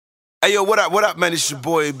Hey yo, what up, man? It's your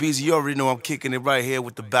boy Beezy. You already know I'm kicking it right here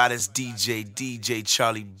with the baddest DJ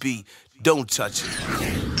Charlie B. Don't touch it.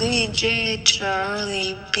 DJ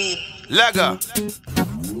Charlie B. Legga.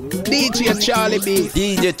 DJ Charlie B.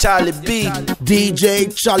 DJ Charlie B.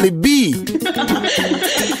 DJ Charlie B.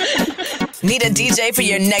 Need a DJ for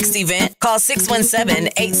your next event? Call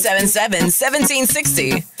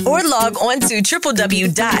 617-877-1760 or log on to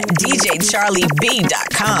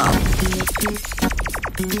www.djcharlieb.com.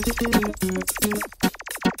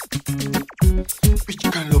 Which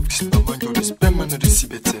kind of this man, yo, this man no see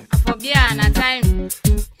better. For beer, na time.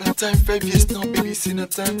 Na time 5 years now, baby, see na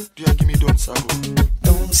time. Do you give me don't say?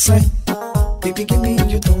 Don't say, baby, give me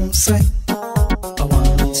you don't say. I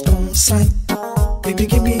want don't say, baby,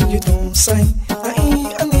 give me you don't say. I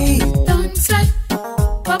need. Don't say,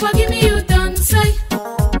 Papa, give me you don't say.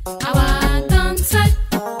 I want don't say,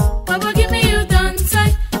 Papa, give me you don't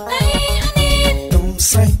say. I need. Don't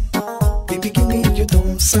say, baby, give me you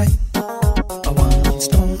don't say. I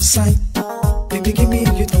want don't say, baby, give me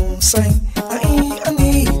you don't say. I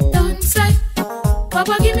need. Don't say,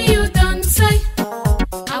 Papa, give me you don't say.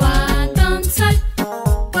 I want don't say,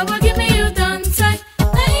 Papa, give me you don't say.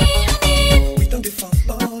 I need. We don't different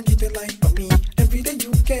long, give it like for me. Every day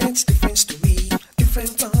you get different to me.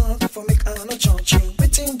 Different talk for make I not charge you.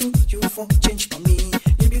 Waiting do you for change for me.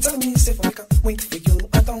 You be telling me say for make I wait for you.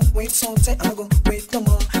 I don't wait so say I go wait no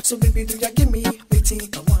more. So baby do ya give me waiting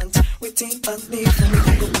I want, waiting I need for me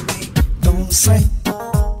to go away. Don't say,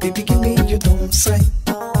 baby give me you don't say.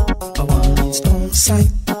 I want don't say,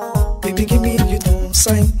 baby give me you don't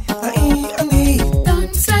say. I need.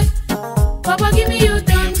 Don't say, Papa, give me you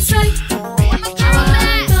don't say. I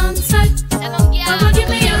want don't say, Papa, give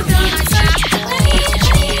me you don't say.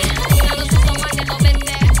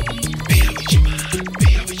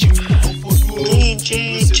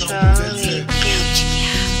 DJ Charlie B.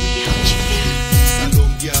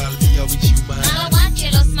 Salon girl, be a with you, man. I don't want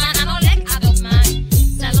jealous man, I don't like adult man.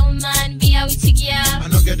 Salon man, be a with you, girl. I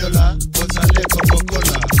no get dollar, but I like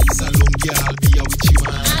Coca-Cola. Salon girl, be a with you,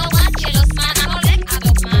 man. I don't want jealous man, I don't like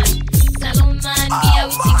adult man. Salon man, be a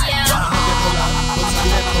with you, girl. I no get dollar, but I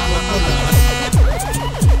like Coca-Cola.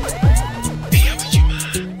 Be a with you,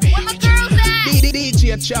 man. Where my girls at? DJ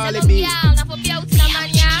Charlie Salon B. girl, now for be a with you, man,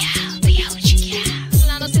 yeah. Be a with you,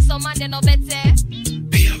 girl. I know say some man, they no better.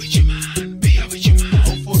 Be a with you, man. Be a with you, man.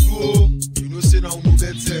 How for you? You know say now no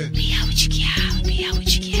better. Be a with you, girl. Be a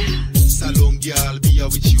with you, girl. Salon girl, be a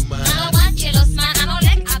with you, man. I don't want jealous man, I don't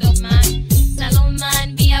like adult man. Salon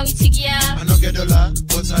man, be a with you, girl. I no get dollar,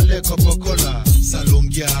 but I like Coca-Cola. Salon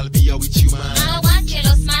girl, be a with you, man. I don't want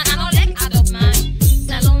jealous man, I don't like adult man.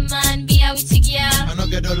 Salon man, be a with you, girl. I no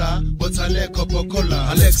get dollar, but I like Coca-Cola.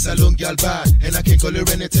 I like salon girl bad, and I can call her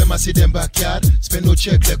anytime I see them backyard. Spend no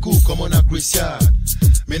check, like who come on a Chris yard.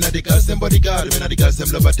 Me na the girls them bodyguard, me na the girls them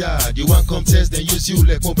lover dad. You want come test, then use you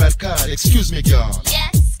like mobile card. Excuse me, girl.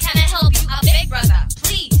 Yes, can I help you out, big brother?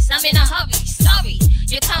 Please, I'm in a hurry. Sorry,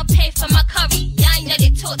 you can't pay for my curry. Yeah, I know they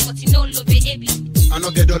taught, but you know, love it, baby. I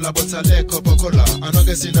no get dollar, but I like Coca-Cola. I no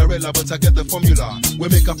get Cinderella, but I get the formula. We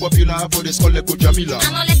make a popular for this call like Jamila.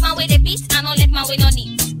 I don't let my way the beat, I don't let my way no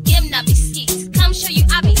need. Game na biscuit, come show you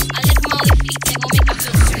habit. I let my way fleet, they gon' make her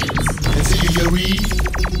feel sweet. And see you read.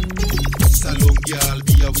 Salon girl,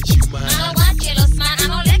 be a with you, man. I don't want jealous man, I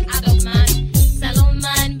don't like adult man. Salon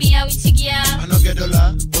man, be a with you, girl. I no get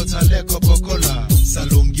dollar, but I like Coca-Cola.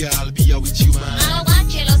 Salon girl, be a with you, man. I don't want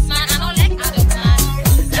jealous man, I don't like adult man.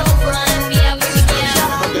 Salon man, be a with you, girl.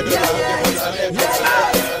 I no get dollar, but I like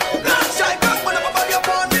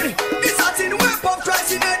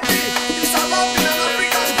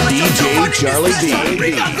DJ Charlie B.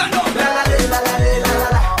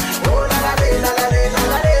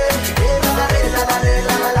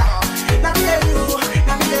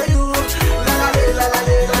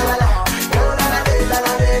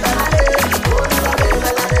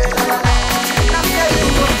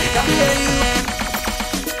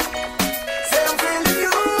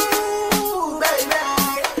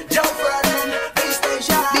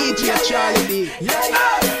 DJ Charlie B.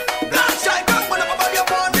 Black shy back when I'm above your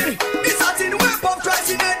pony. This hot in the whip of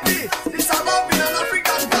Christ in it.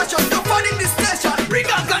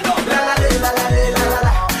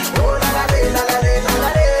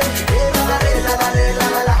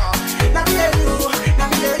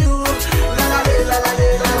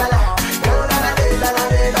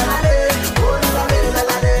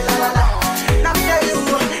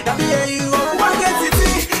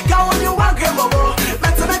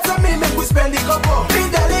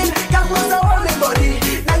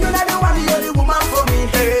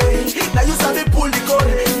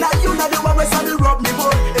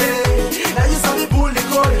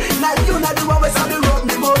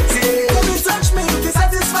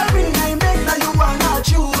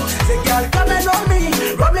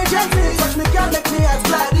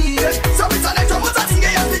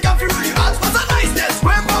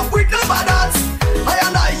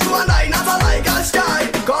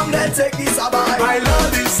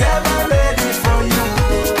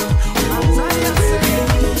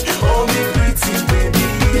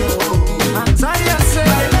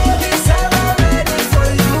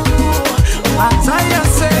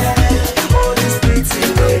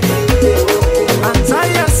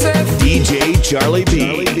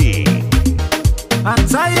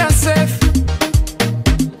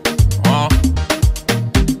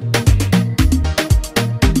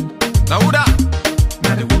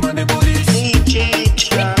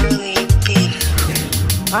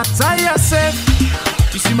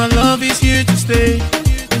 here to stay.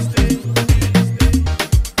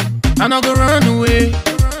 I'm not gonna run away.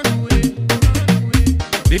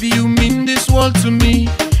 Baby, you mean this world to me.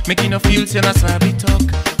 Making a feel till I sabi talk.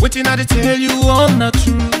 Waiting I to tell you all not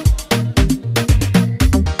true.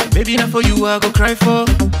 Baby, not for you I go cry for.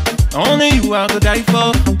 Only you I go die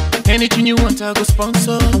for. Anything you want I go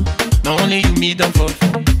sponsor. Not only you me done for.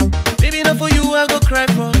 Baby, not for you I go cry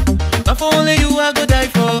for. Not for only you I go die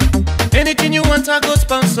for. Anything you want I go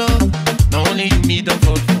sponsor. Not only you me done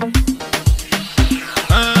for.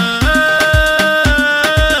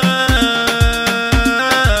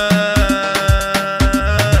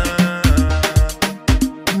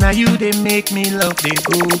 Now you they make me love they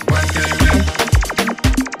go. One kind way.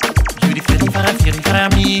 You the feeling for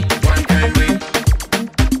me. One kind way.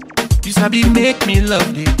 You sabi make me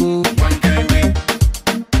love they go. One kind way.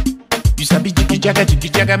 You sabi jiggy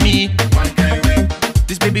jaga me. One kind way.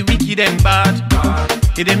 This baby wicked and bad.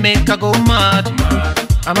 It they make her go mad.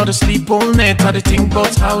 I know the sleep all night. I they think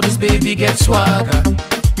about how this baby gets swagger.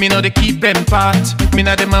 Me know they keep them part. Me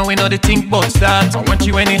know the man we know they think about that. I want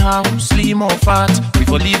you anyhow, slim or fat. We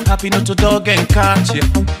for live happy, not to dog and cat, yeah.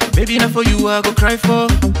 Baby, not for you I go cry for.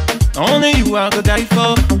 Only you I go die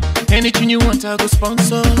for. Anything you want I go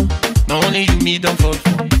sponsor. Not only you me done for.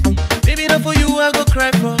 Baby, not for you I go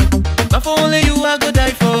cry for. Not for only you I go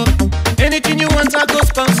die for. Anything you want I go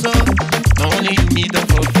sponsor. Not only you me done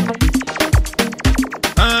for.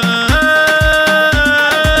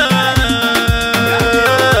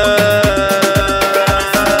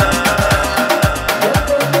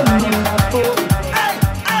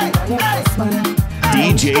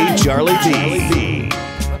 DJ Charlie B.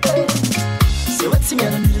 So what's me? I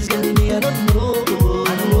don't know this girl me. I don't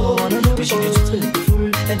know. We should just tell it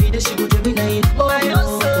full. Every day she go to me night. Oh, I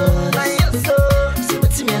so. So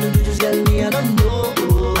what's me? I don't know this girl me. I don't know.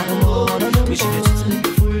 We should just tell it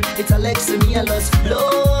full. It's Alex and me. I lost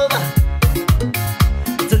love.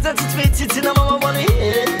 It's a it's in a mama wanna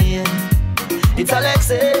hear. It's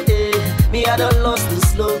Alex me. I don't lost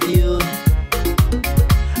this love you.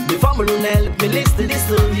 Help me listen to this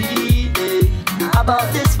story about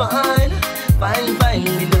this fine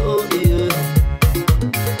below you.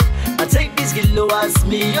 I take this kilo as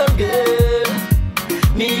me your girl,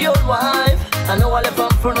 me your wife. I know I left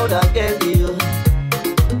from for another girl you.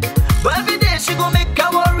 But every day she gon' make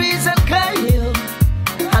her worries and cry you.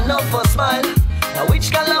 I know for smile. Now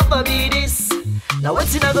which can love her be this? Now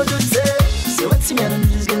what's in I go do say? Say what's in me? I don't know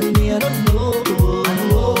this girl me. I don't know.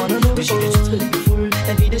 We should just tell it full.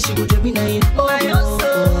 Every day she go to me night. Oh, I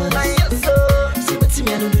so. See what's in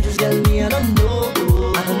me? I don't do this girl me. I don't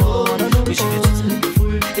know. We should just tell it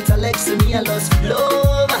full. It's Alex and me. I lost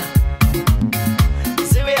love.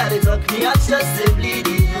 See where they talk me, I just say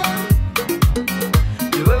bleeding.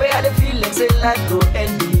 The way I feel like say life go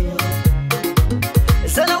end you.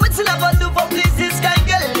 So now what's in I gonna do for please this guy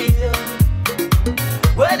girl you?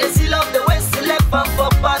 Where they see love the way she left and for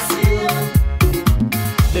pass you.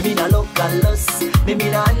 Maybe not look at loss, maybe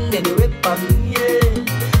not hand any whip on me,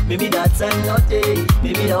 yeah. Maybe that time not day,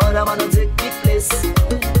 maybe the other man don't take the place.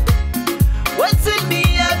 What's in me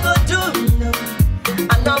I go do now?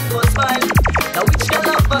 I'm not for smile. Now which can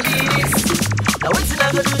love for me this? Now what's in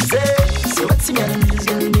I go do say? So what's in me I don't do this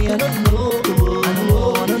girl me, I don't know.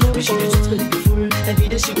 We should just tell it full. Every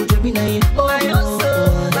day she go to me night. Oh, I so.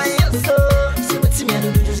 So what's in me I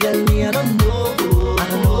don't do this girl me, I don't know.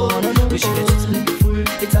 We should just tell it full.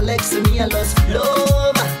 It's Alex and me, I lost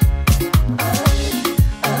love.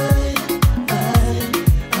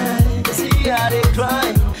 I see how they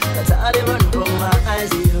cry. That's how they run from my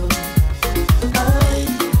eyes, you. I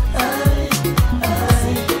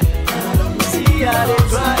see how they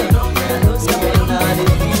cry. I know something how they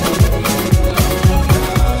feel.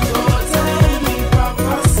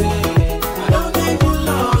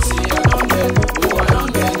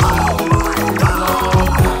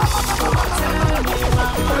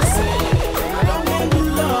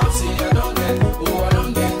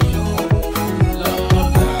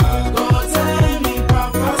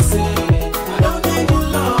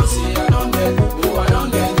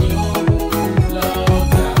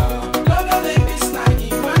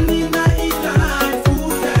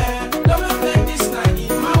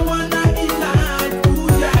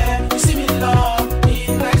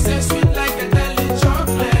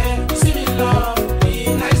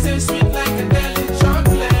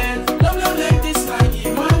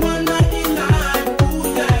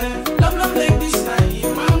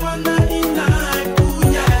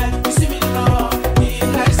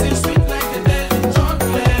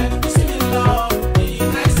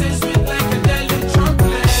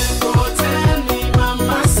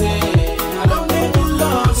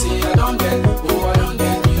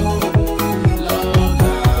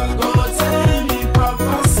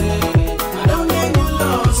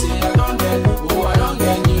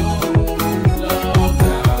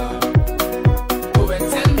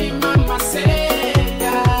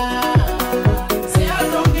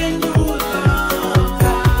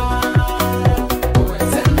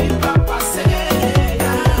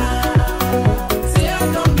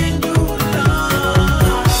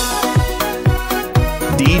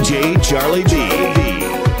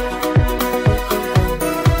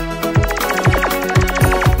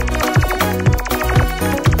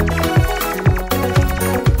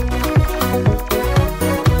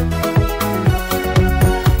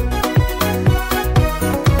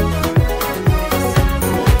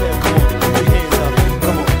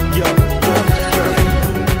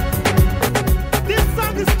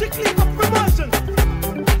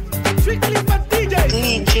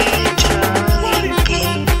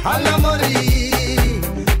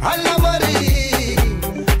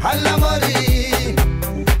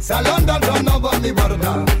 Sa London don't know about me border.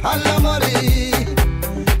 Allah Mori,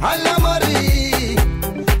 Allah Mori,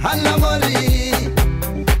 Allah Mori.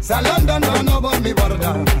 Sa London don't know about me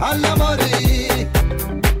border. Allah Mori.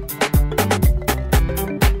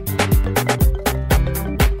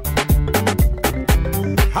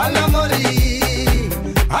 Allah Mori,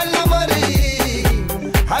 Allah Mori,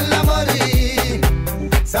 Allah Mori.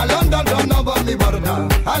 Sa London don't know about me border.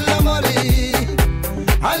 Allah Mori,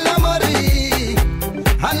 Allah Mori,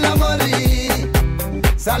 Allah Mori.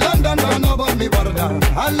 Sa London don't know about me border.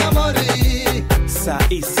 Allah Mori. Sa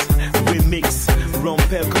is remix.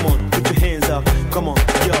 Rompel, come on, put your hands up. Come on,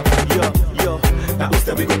 yo, yo, yo. Now who's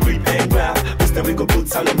that we go creep and grab? Who's that we go put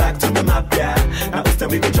Salon back to the map, yeah? Now who's that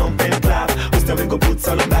we go jump and clap? Who's that we go put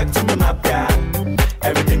Salon back to the map, yeah?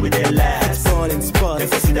 Everything we did last. Falling spots.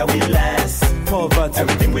 Never see that we last. Poverty.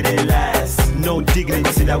 Everything we did last. No dignity.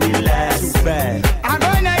 Never see that we last. Too bad. I'm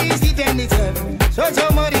gonna eat it anytime. So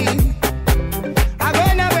money. I'm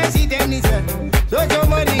gonna waste it anytime. So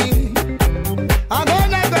money. I'm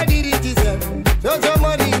gonna go did it itself. So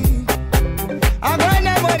money. I'm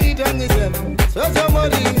gonna worry done itself. So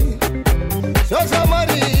money. So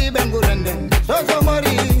money. Benguranden. So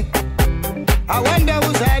money. I wonder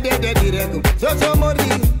who's I did the direct. So money.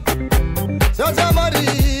 So money.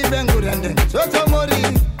 Benguranden. So money.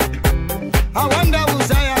 I wonder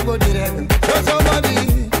who's I go direct. So money.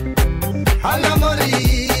 Allah Mori,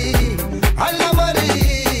 Allah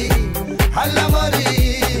Mori, Allah Mori.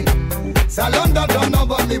 Sa London don't know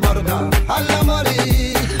about me border. Allah Mori,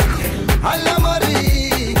 Allah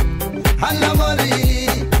Mori, Allah Mori.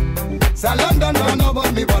 Sa London don't know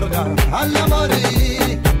about me border. Allah Mori.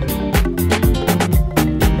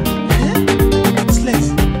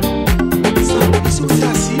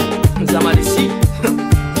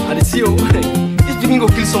 This beginning go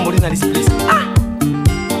kill somebody in this place.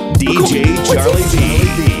 DJ Charlie B.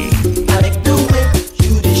 I like the way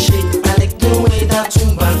you dey shake. I like the way that you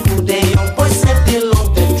bang good day. Young boy said they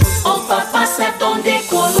love the truth. Oh, Papa said don't they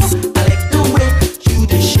call. I like the way you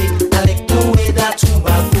dey shake. I like the way that you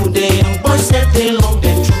bang good day. Young boy said they love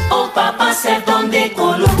the truth. Oh, Papa said don't they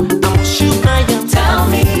call. I must you cry and tell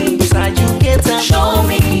me. You said you get to show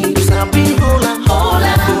me. You said be roller,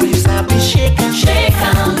 hola. You said be shaker,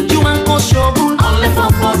 shaker. You want go show bull. All left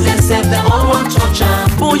up for them said they all want touch.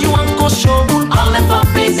 Oh, you want go show bull. All left up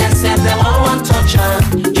place and said they all want touch.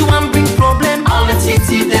 You want bring problem. All the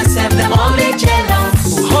titty then said they all they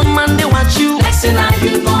jealous. Oh man they want you. Next thing now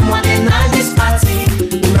you know more than this party.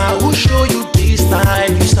 Now who show you this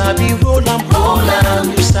style? You sabi roll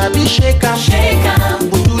and you sabi shake and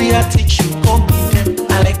who do ya teach you come them?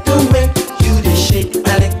 I like the way you dey shake.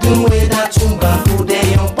 I like the way that you bang good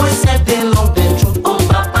day. Young boy said they love the truth. Oh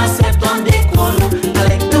Papa said don't they call. I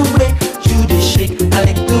like the way you dey shake. I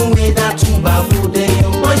like the way that you bang good day.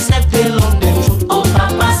 Young boy said they love the truth. Oh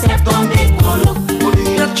Papa said don't they call. Who do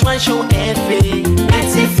ya try show envy?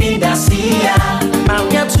 Let's see fin da Sia.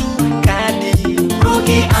 Maria to Kadi.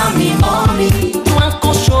 Rookie Ami Oni. You want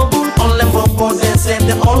cause trouble? All the purpose and said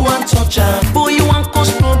they all want touch. Boy you want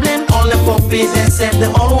cause problem? All the puppies and said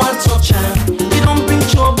they all want touch. You don't bring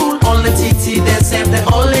trouble. All the titty then said they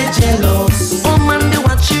all they jealous. Oh man they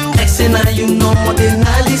watch you. Next thing now you know more than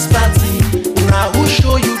this party. Now who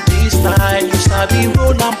show you this style? You sabi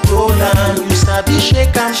roll and you sabi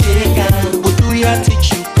shake and who do ya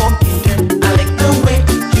teach you come in them? I like the way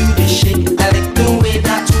you dey shake. I like the way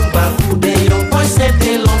that you bang good day. Young boy said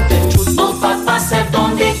they love the truth. Oh Papa said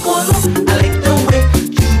don't they call. I like the way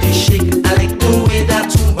you dey shake. I like the way that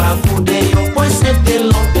you bang good day. Young boy said they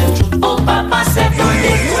love the truth. Oh Papa said don't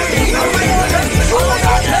they call.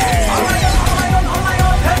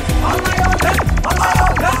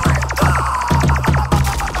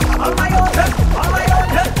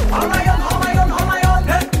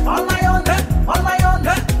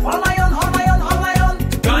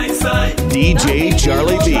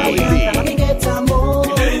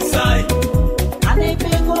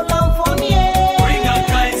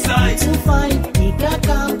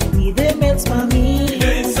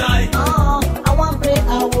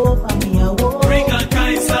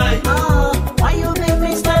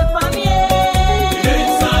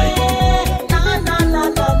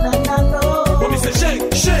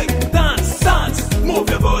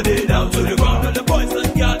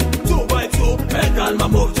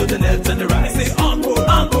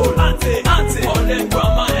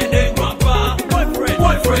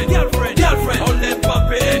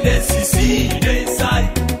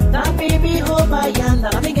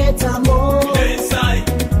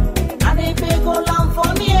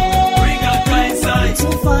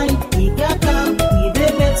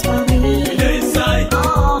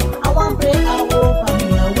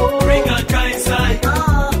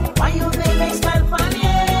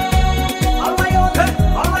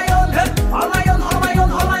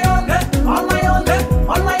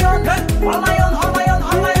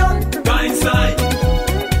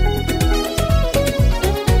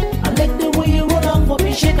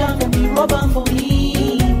 rub on for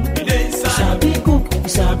me. You sabi cook, you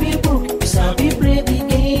sabi brook, you sabi play the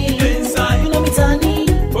game. You know me tani,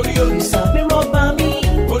 you sabi rub on me.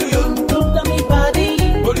 Look at me body,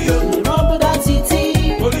 you rub that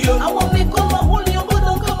titty. I want me come on, hold you, but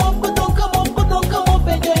don't come up,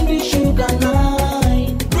 and join the sugar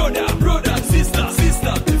line. Brother, sister,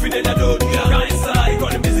 if you didn't know, you are inside.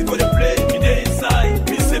 Got the music, got the play, me dey inside.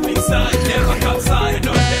 Me step inside, never outside.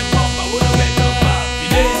 Don't them come, I wanna wake up, me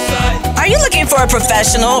dey inside. Are you looking for a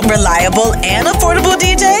professional, reliable, and affordable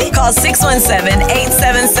DJ? Call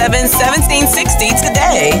 617-877-1760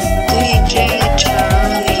 today. DJ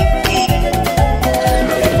Charlie B.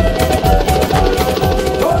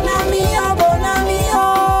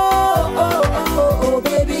 Oh,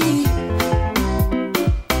 baby.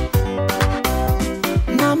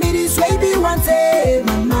 Now me this way be one day,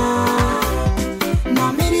 mama.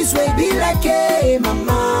 Now me this way be like a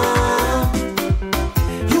mama.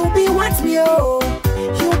 You be want me, oh.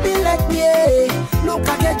 You be like me, eh. Look,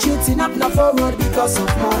 I get cheating up now forward because of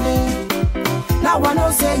money. Now I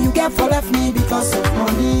know say you get for left me because of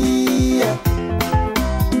money. Yeah.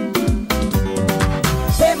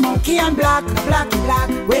 Say monkey and black.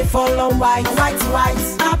 We follow white.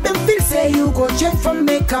 I've been feel say you go change from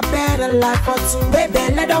make a better life for two.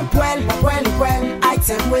 Baby, let them well.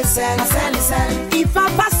 Item we sell. If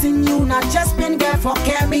I'm passing you, not just been there for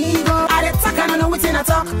care me go. I dey talk, I don't know what's in a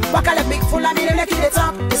talk. What kind of big fool I mean, they make it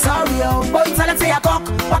talk. It's all real. Boy, it's like say a cock.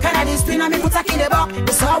 What kind of this twin I mean, put in the box.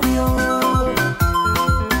 It's all real.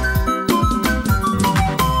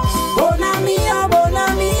 Bonami,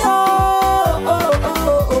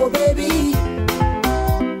 oh, baby.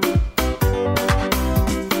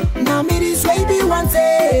 Now me this way be one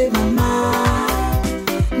day, mama.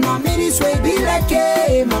 Now me this way be like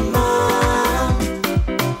a mama.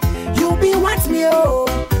 You be want me, oh.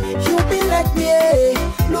 You be like me, eh.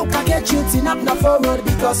 Look, I get shooting up now forward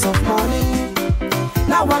because of money.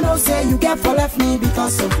 Now I know say you get for left me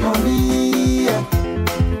because of money.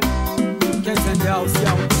 Can't send the house,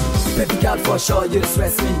 yo. Baby girl, for sure you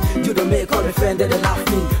stress me. You don't make all the friends that they laugh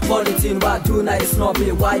me. Funny thing, why do now it's not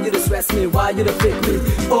me? Why you stress me? Why you fake me?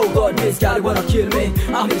 Oh God, this girl you wanna kill me.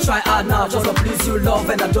 I'm gonna try hard now just to please you, love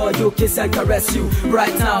and adore you, kiss and caress you.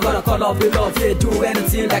 Right now, I'm gonna call up with love. Yeah, do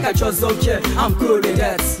anything like I just don't care. I'm cool with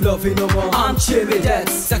that, love you no more. I'm chill with that.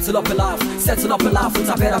 Settle up a laugh with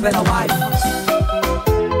a better wife.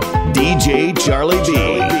 DJ Charlie B.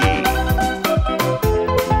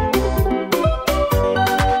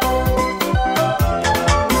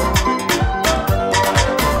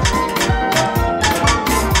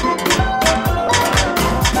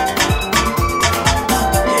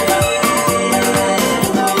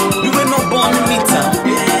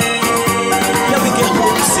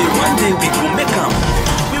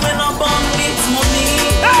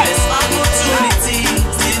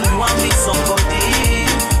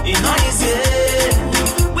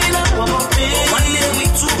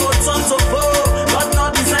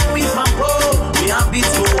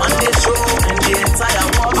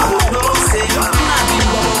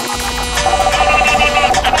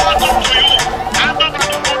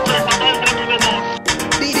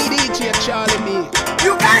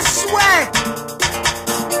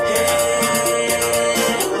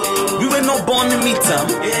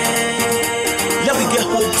 Yeah, we get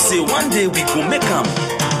hope, say one day we go make them.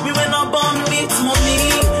 We were not born with money,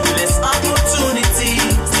 less opportunity.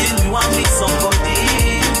 Still we want meet somebody.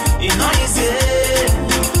 It's not easy.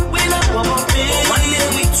 We not popping. One day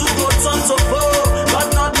we two go turn to four, but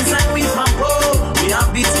not design we from pro. We have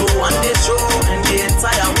beats go one day show, and the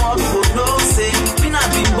entire world go know. Say we not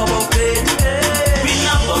been bubble pay. We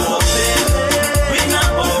not bubble pay. We not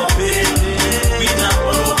bubble pay. We not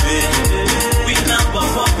bubble pay. We not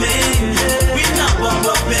bubble pay. We not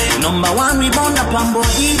bubble pay. Number one, we bound up on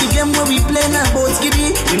body. The game where we play now, boys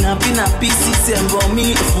giddy. We not been a PC and for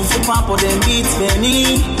me. Fufu papa them beats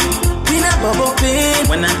Benny. We not bubble pay.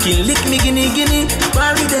 When I can lick me guinea.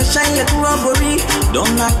 Barry they shine like robbery.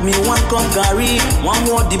 Don't knock me one cup Gary. One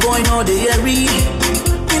more the boy know the airy.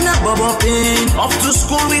 We not bubble pay. Off to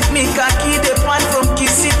school with me khaki. They find from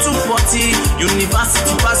Kissy to 40.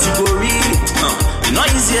 University pass you go read. You know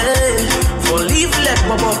easy. For live like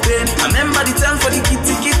bubble pain. I remember the time for the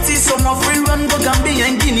kitty. Some of free run go Gambia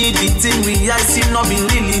and Guinea. The thing we I see not be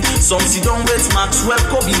Lily. Some see don't wait Maxwell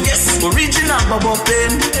Kobe. Yes, original bubble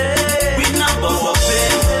pain. We not bubble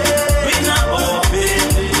pain. We not bubble pain.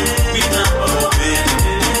 We not bubble pain.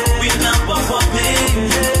 We not bubble pain.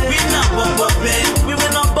 We not bubble pain. We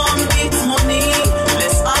were not born with money.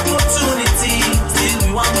 Less opportunity. Still we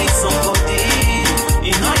want meet somebody.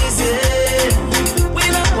 It's not easy. We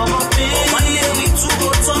not bubble pain. One day we two go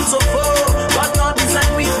turn to four.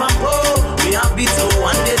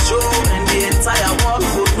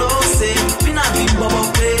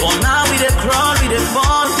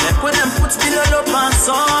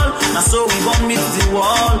 all. Now so we gon' meet the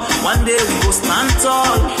wall. One day we go stand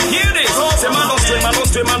tall. Hear this, say man don't swim, man don't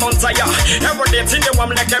swim, man don't tire. Every day thing they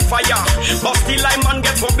want like a fire. But still I man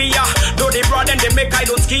get for beer. Though they broad and they make I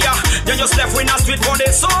don't ski ya. They just left with a street for the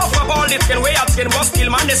sofa ball. It can weigh out skin, but still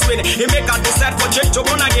man they swing. He make a decide for change to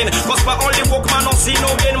run again. Cause for all the work man don't see no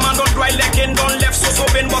gain. Man don't dry leg in, don't left so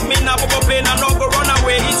pain. But me now go pain and not go run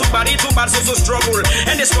away. It's too bad, so struggle.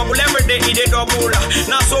 And the struggle every day he dey double.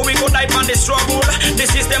 Now so we go die on the struggle. The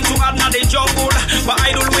system too hard now the jungle. But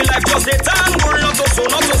I don't will life just the tangle. Not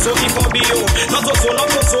so, if I be you. Not so,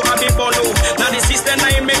 I be bono. Now the system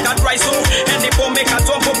I make that rise so. And the poor make a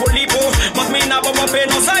jump for polipo. But me now go pay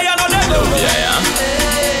no say I don't know. Yeah.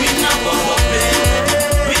 We now go pay.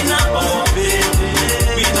 We now go pay.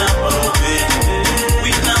 We now go pay.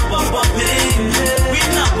 We now go pay. We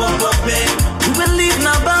now go pay. We will live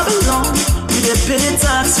now Babylon. We dey pay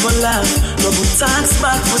tax for life. Double tax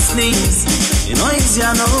back for sneeze. You know it's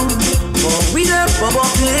ya know. But we dey bubble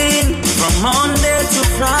pain. From Monday to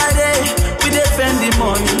Friday. We defend the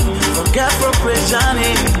money. Forget appropriation.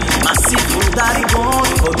 Massive food daddy won't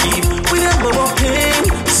forgive. We dey bubble pain.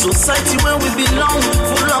 Society where we belong.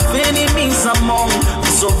 Full of enemies among. To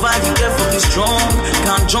survive you get for be strong.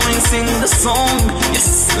 Can't join sing the song.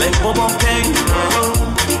 Yes, like bubble pain.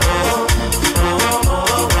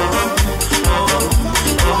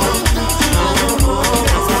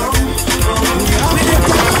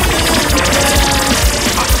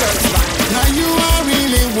 Now you are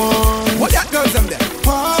really one. What that girls them there?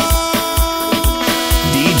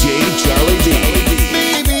 DJ Charlie B.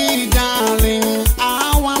 Baby, darling,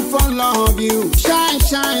 I want to love you. Shine,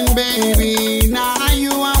 shine, baby. Now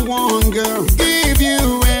you are one girl. Give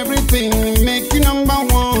you everything, make you number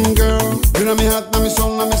one girl. You know me heart, know me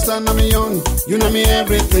soul, know me star, know me young. You know me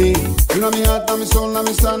everything. You know me heart, know me soul, know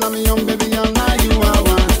me star, know me young, baby. Now you are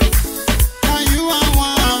one. Now you are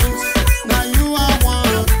one. Now you are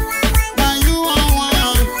one. Now you are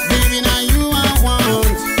one. Baby, now you are one.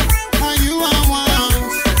 Now you are one.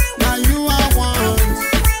 Now you are one.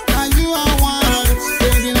 Now you are one.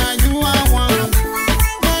 Baby, now you are one.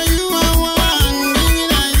 Now you are one. Baby,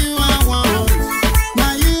 now you are one.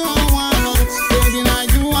 Now you are one. Baby, now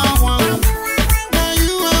you are one. Now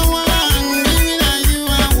you are one. Baby, now you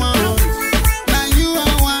are one. Now you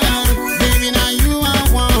are one. Baby, now you are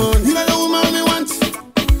one. You know the woman me want.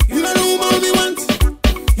 You know the woman me want.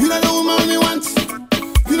 You know the woman me want.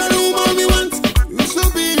 You know the woman me want. You're so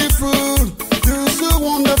beautiful. You're so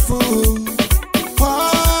wonderful.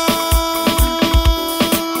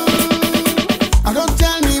 I don't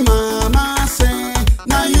tell me mama say,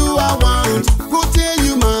 now you are want. Go tell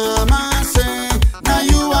you mama say, now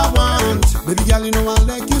you are want. Baby girl, you know I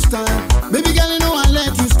like you style. Baby girl, you know I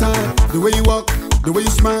like you style. The way you walk, the way you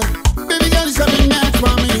smile. Baby girl, it's something meant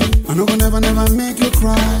for me. I know gonna never make you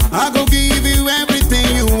cry. I go give you everything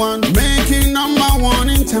you want. Make you number one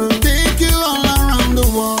in town. Take you all around the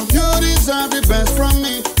world. You deserve the best from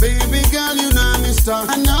me. Baby girl, you know me star.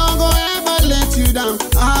 I know go ever let you down.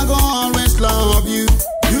 I go always love you.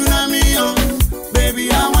 You know me young. Baby,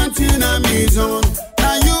 I want you know me zone.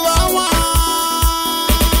 Now you are one.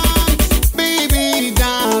 Baby,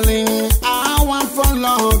 darling, I want for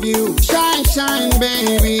love you. Shine, shine,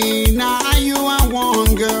 baby. Now you are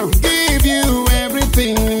one girl. Give you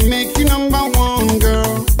everything. Make you number one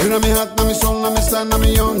girl. You know me heart, know me soul, know me star, know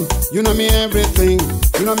me young. You know me everything.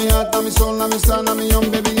 You know me heart, know me soul, know me star, know me young.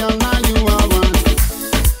 Baby, now you are one.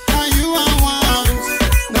 Now you are one.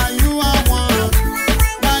 Now you are one.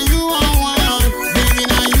 Now you are one. Baby,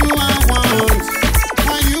 now you are one.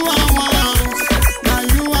 Now you are one. Now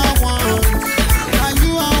you are one. Now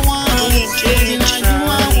you are one. Baby, now you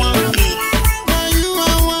are one. Now you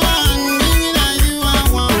are one. Baby, now you are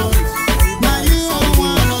one. Now you are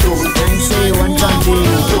one. I say one time,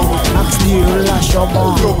 Max the lash your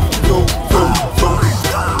bomb.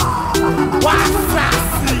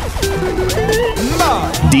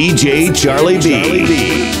 DJ Charlie B.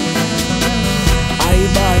 I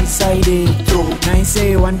buy side it. I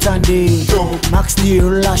say one time, Max the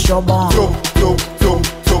lash your bomb.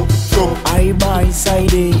 I buy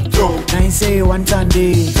side it. I say one time,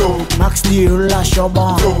 Max the lash your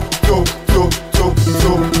bomb.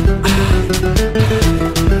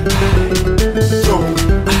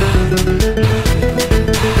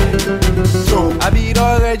 I be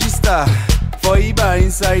all register for Iba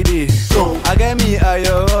inside it. I get me a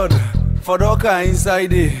road for Doka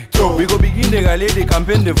inside it. We go begin the rally, the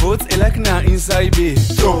campaign, the votes, elect now inside it.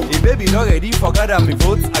 If baby not ready for gather me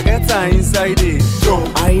votes, I get her inside it.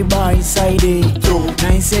 I buy side it.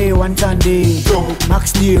 I say one time,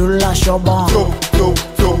 Max the lash your bomb.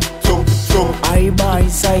 I buy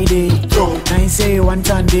inside it. Nine say one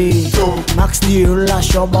Sunday. Max deal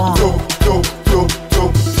lash your bomb.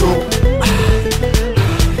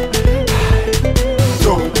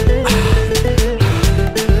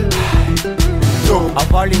 I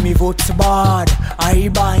follow me vote bad. I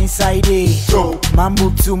buy inside it. Man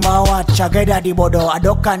book to my watch. I get at the border. I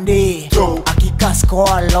duck and day. I kick a score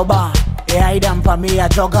loba. I damn for me a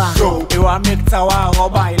jogger. You want make tower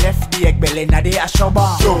rubber. I left the egg belly na day a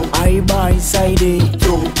shoba. I buy inside it.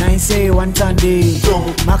 Nine say one Sunday.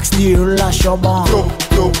 Max deal lash your bomb.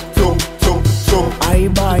 I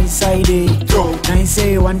buy inside it. Nine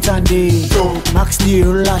say one Sunday. Max deal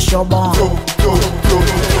lash your bomb.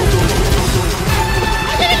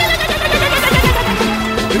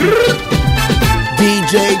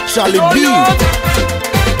 DJ Charlie B.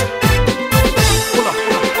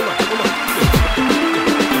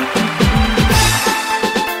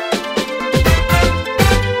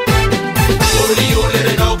 Only you let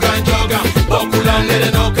it know can jog am. Buckle let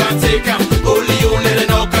it know can take am. Only you let it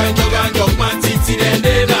know can jog man titi den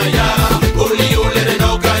de na ya. Only you let it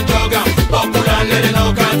know can jog am. Buckle let it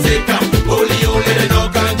know can take am. Only you let it know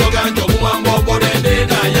can jog man bobo den de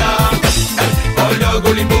na ya. All the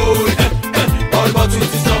gully boy, all but to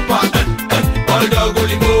stop all the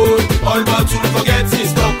gully boy, all but to forget to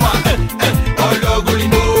stop all the gully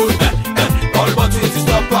boy, all but to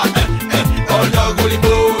stop all the gully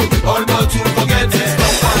boy, all but to forget to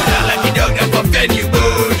stop. Like you don't ever venue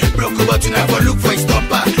boy, broke over to never look for a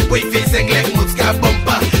stopper. Boy face and leg moods got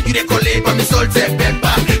bumper. You dey call it for me salt and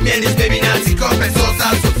pepper. Me and this baby Nancy cup and sauce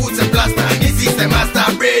out for foods and plaster. This is the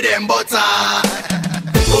master bread and butter.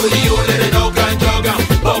 Only you let it know can jog am.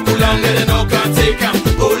 Buckle and let it know can take am.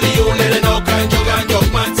 Only you let it know can jog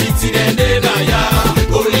man titi den de na ya.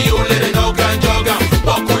 Only you let it know can jog am.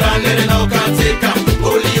 Buckle and let it know can take am.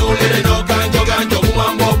 Only you let it know can jog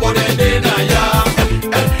man bobo den de na ya.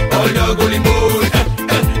 All the gully boy,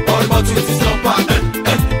 all but to stop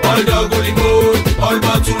all the gully boy, all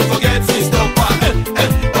but to forget to stop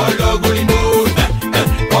all the gully boy,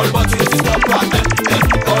 all but to stop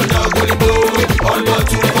all the gully boy, all but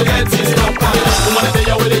to forget to stop. Woman they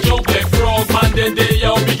ya with a jump like frog, man then they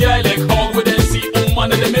ya big guy like hog with a see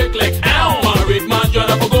woman and they make like ow. Married man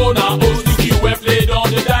John up go now, host to QF laid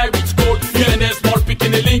on the die with gold. You and a small pick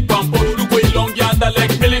in the link pump, look way long yonder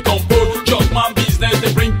like Billy Compo. Jog man business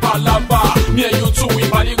they bring palava. Me and you two we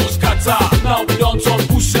body go scatter. Now we don't talk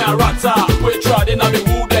pussy and rata. We try they now be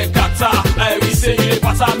wood like kata. I we say you the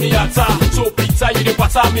pata me ata. So pizza you the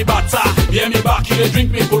pata me bata. Hear me back you the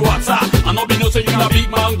drink me cool water. And no be no say you na big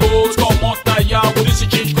man goes. Come out now ya with this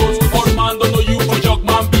change goes. All man don't know you for jog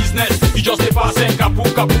man business. You just the pass and kapu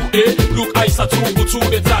eh. Look I tattoo butu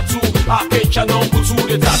the tattoo. I catch a no butu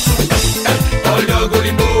the tattoo. All the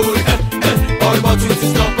gully boy, all but to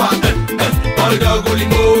stop all the gully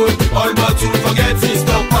boy, all but to forget to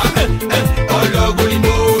stop all the gully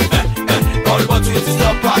boy, all but to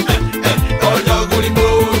stop all the gully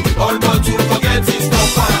boy, all but to forget to stop.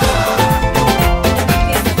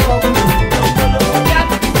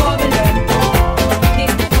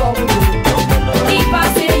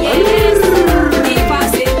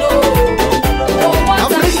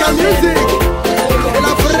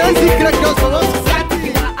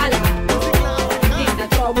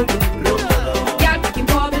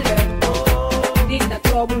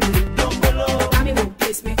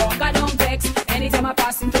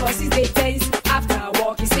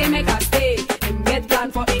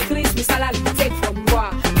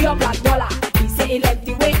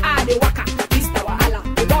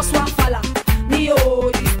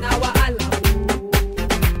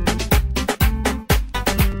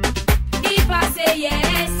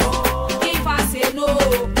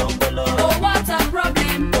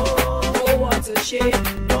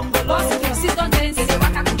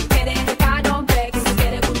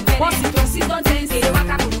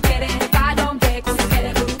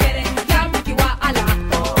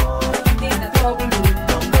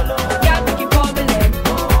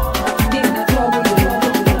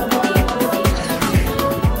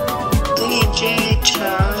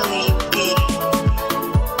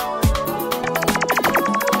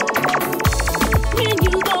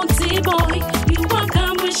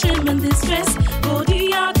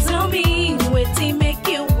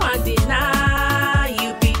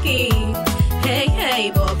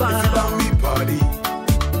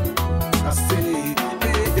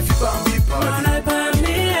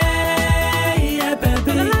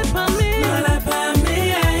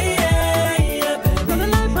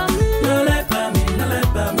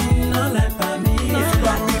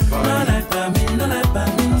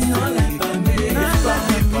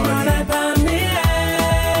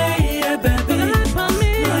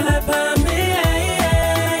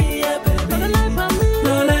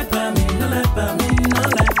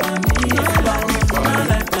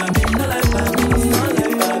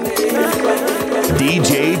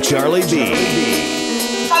 Charlie B.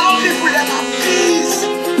 Allons people them a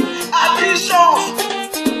peace off.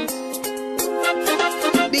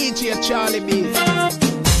 DJ Charlie B.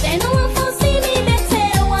 They know what for see me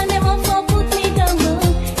better, one they want for put me down low.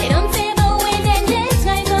 They don't say no way, then let's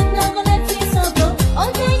try not gonna let me so go.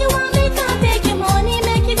 Until you want me to take your money,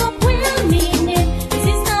 make it up well meaning. This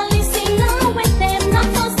is not listening now with them, not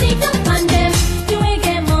for stick up on them. You ain't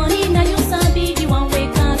get money, now you sabi the one way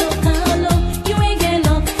calo. You ain't get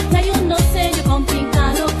luck, now you know say you come think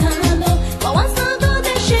calo. But once I go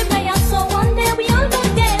the ship, I so one day we all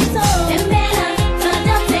gonna get so. Them better, not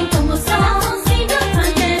that thing come go so.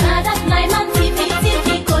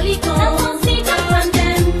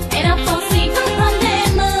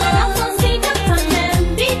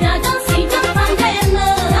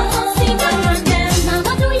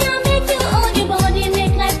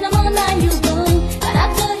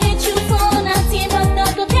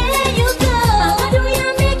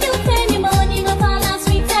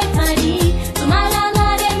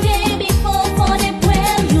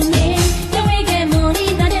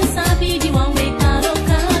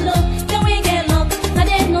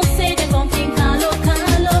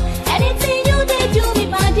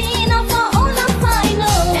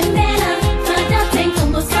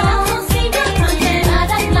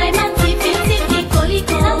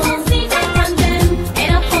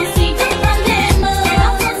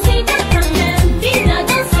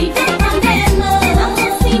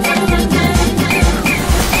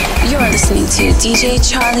 DJ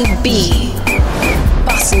Charlie B,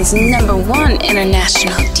 Boston's #1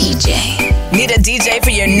 international DJ. Need a DJ for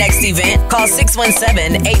your next event? Call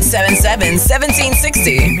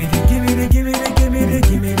 617-877-1760.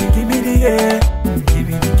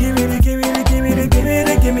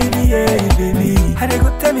 I dey go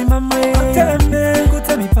tell me mama, go tell me, go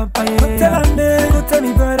tell me papa, go tell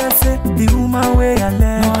me brother say the woman way I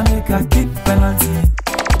left, no make a kick penalty.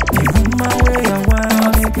 The woman way I want, no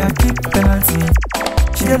make a kick penalty.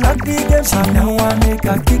 She dey lock the game, she now want make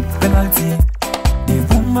a kick penalty. The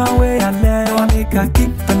woman way I left, no make a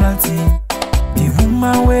kick penalty. The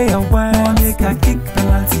woman way I want, no make a kick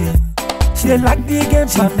penalty. She dey lock the game,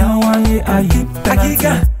 she now want make a kick penalty.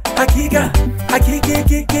 Akiga, akiga, akiga,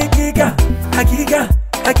 akiga, akiga, akiga,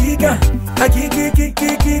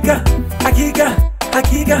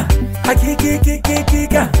 akiga,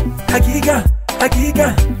 akiga, akiga, akiga,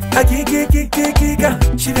 akiga.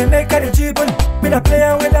 She dey make her the dribble. Me the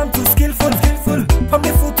player when I'm too skillful. From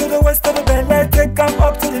the foot to the west of the belly, take come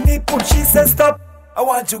up to the nipple. She says stop. I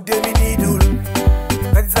want you give me needle.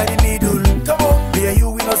 That is the needle. Come on, me and you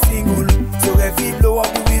we no single. So if you blow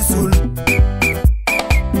up the whistle.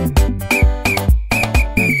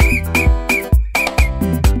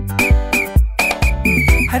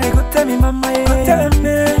 I dey go tell me mama, go tell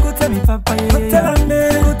me papa, go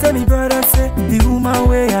tell me brother say the woman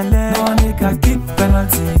way I left, no make a kick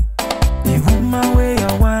penalty. The woman way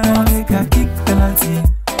I want, no make a kick penalty.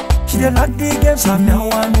 She dey lock the game, she now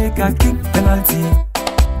want make a kick penalty.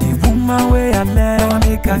 The woman way I left, no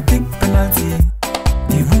make a kick penalty.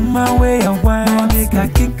 The woman way I want, no make a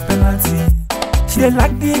kick penalty. She dey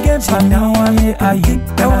lock the game, she now want make a kick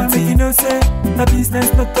penalty. I want make you know say the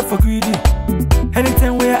business not tough for greedy.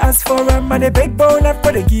 Anything we ask for, I'm on the big bone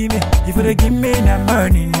after they give me. If they give me in the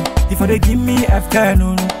morning, if they give me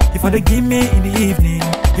afternoon, if they give me in the evening,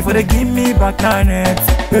 if they give me back night.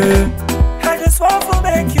 I just want to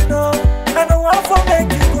make you know, I don't want to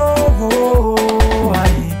make you go.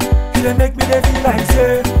 You don't make me feel like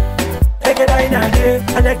say, take it in a day,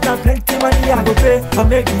 and I can plenty money I go pay, but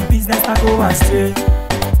make the business I go astray.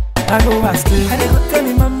 I go astray. I go tell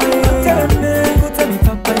me mama, go tell me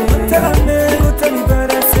papa, go tell me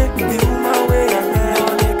brother say the woman way I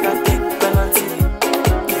want make a kick penalty.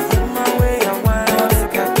 The woman way I want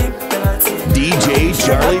make a kick penalty. DJ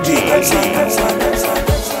Charlie B.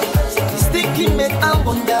 Sticky make I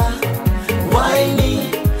wonder why me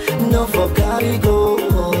no for carry go.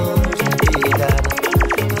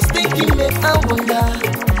 Sticky make I wonder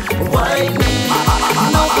why me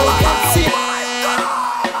no go get it.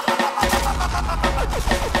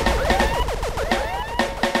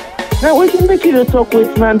 Now we can make you to talk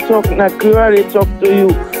with man talk, na they talk to you.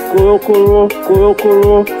 Koro.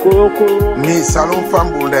 Me salon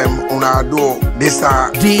fumble them on our door. This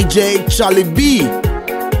DJ Charlie B.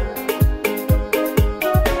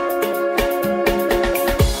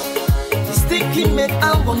 Sticky make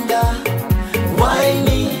I wonder why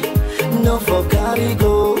me no for carry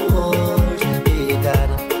go.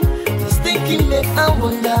 Sticky make I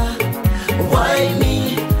wonder why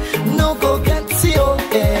me no go get you.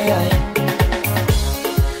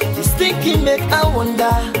 This thinking make I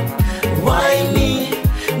wonder why me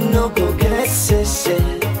no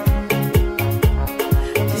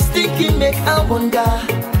make I wonder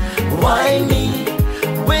why me,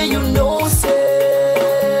 where you know say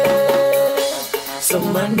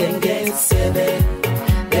some man then get seven,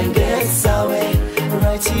 then get sour,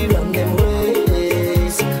 right here on them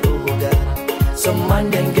ways. Oh God, some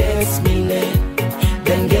man then gets million,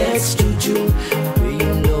 then gets juju, where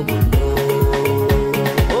you know go know.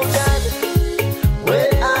 Oh God,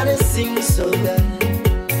 where are the sing so that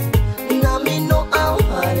now me know how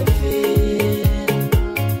hard it feel.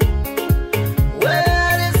 Where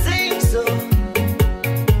are the sing so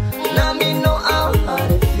now me know how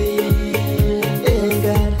hard it feel. Hey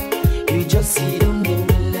God, you just sit on the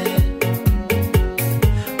millet.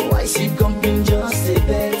 Why sit comping just a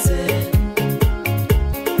better?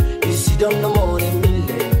 You sit on the morning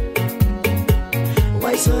millet.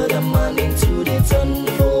 Why saw the man into the turn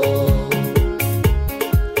for?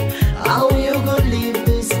 How you gonna live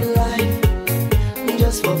this life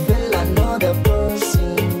just fulfill another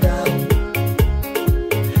person down?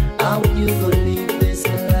 How you gonna live this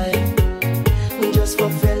life just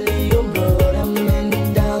fulfill your brother man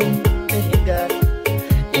down? Hey God,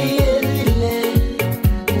 yeah, lele,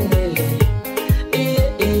 lele, yeah,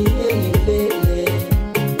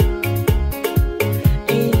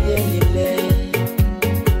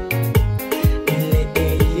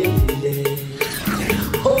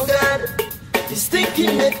 oh God, this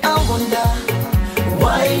thinking make I wonder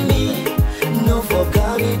why me no for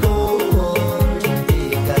carry gold.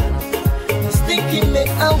 Hey God, this thinking make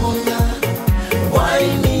I wonder why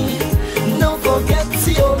me no forget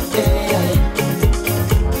your day.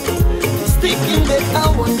 This thinking make I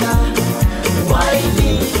wonder why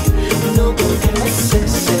me no go get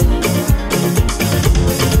success.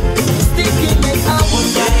 This thinking make I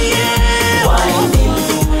wonder why me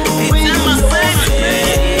we no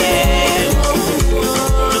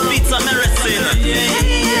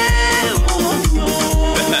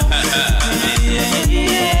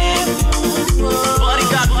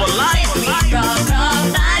Bodyguard for life.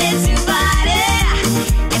 Body to body.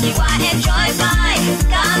 If you want enjoy vibe,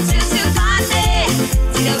 come to party.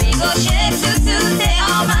 Till we go shake to they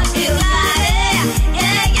all my feel like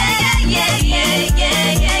yeah, yeah, yeah, yeah,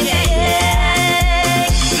 yeah, yeah, yeah, yeah.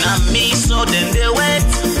 Now me so then they wait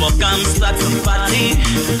for come start the party.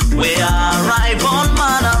 We arrive on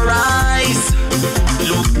man arise.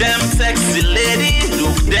 Look them sexy lady,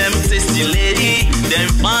 look them tasty lady, them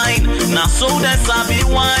fine. Now so that's a be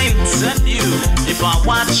wine. Tell you, if I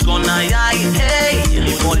watch gonna hey,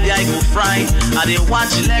 if only I go fry. I dey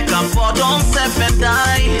watch like a for don't step and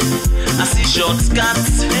die. I see short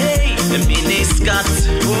skirts, hey, the mini skirt.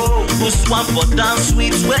 Oh, who's one for dance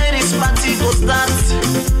with where this party go start?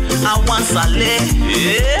 I want salé,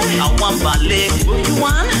 yeah, I want ballet. What you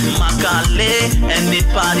want? Makale, and the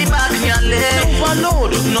party bagnale.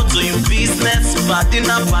 Overload, not to your business, but in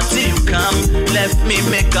a party you come. Left me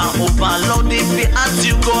make a overload if the act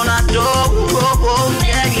you gonna do. Oh,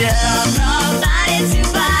 yeah, yeah. From body to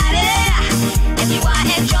body. If you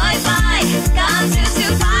want enjoy vibe, come to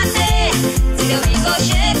party. Till we go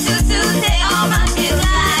shake to they all my feel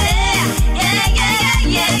like yeah, yeah,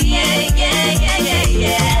 yeah, yeah, yeah, yeah, yeah,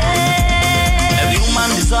 yeah. Every woman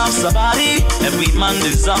deserves a body, every man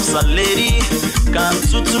deserves a lady. Come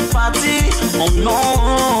to party, oh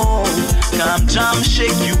no. Come jam,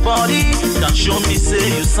 shake your body. Come show me,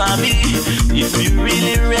 say you sabi. If you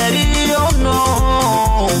really ready, oh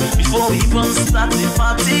no. Before we even start the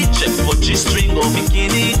party, check for G-string or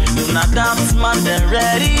bikini. Now dance man, then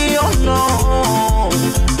ready, oh no.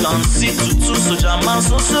 Come sit to so jaman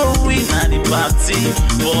so we na the party.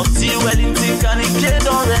 40 wedding thing and it get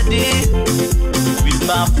already. With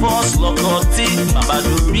my first lockouty, Baba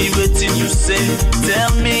do me waiting you say.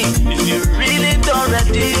 Tell me if you really done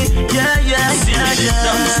ready. Yeah, yeah, yeah, yeah.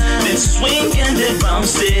 Dance, they swing and they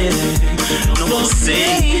bounce it. No one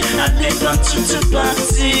say I think I'm to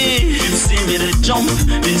party. You see me they jump,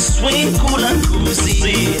 they swing cool and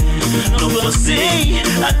cozy. No one say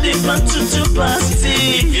I think I'm to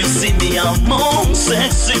party. If you see me among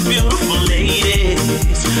sexy beautiful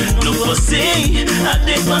ladies. No one say I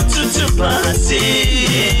think I'm to party.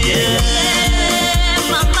 Yeah,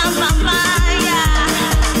 Mama, mama, yeah,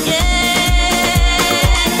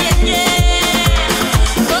 yeah,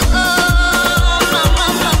 yeah. Oh, mama,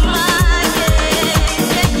 mama,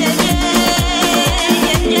 yeah, yeah,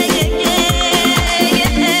 yeah, yeah, yeah,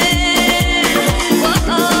 yeah, yeah. Oh.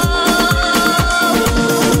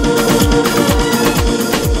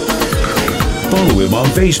 Follow him on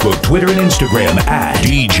Facebook, Twitter, and Instagram at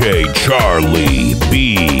DJ Charlie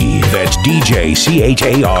B. That's DJ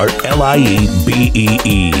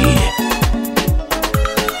CHARLIEBEE.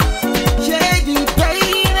 Shady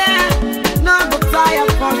baby, no go tire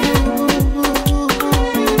for you.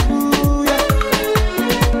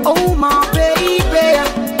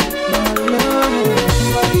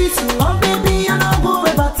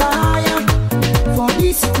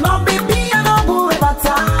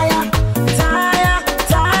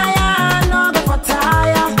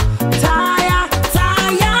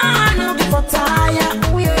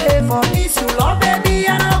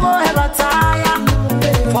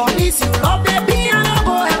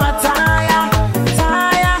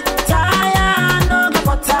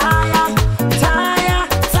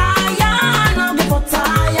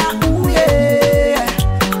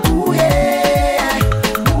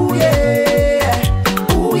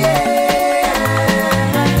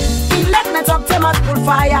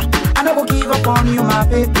 fire. I no go give up on you, my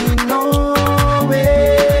baby, no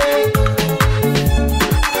way.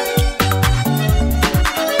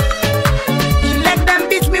 You let them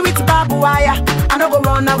beat me with barbed wire. I no go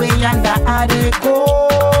run away and I dey go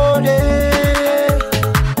there.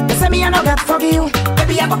 They say me I no got for you.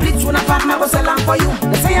 Baby I go bleach when I find I go sell them for you.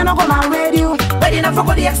 They say I no go marry you. Ready enough for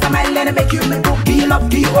go the extra mile and make you me book. Give you love,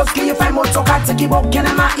 give you host, give you find more talker. Take you up, can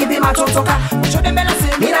I ma, you be my talker. Show them better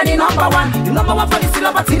say me na the number one. The number one for the still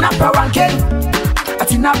up a tin up a ranking. A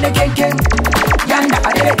tin up the king. Yanda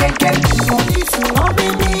a the king. For this you love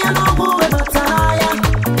baby I no go ever tire.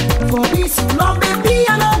 For this you love baby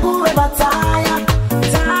I no go ever tire.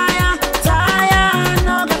 Tire,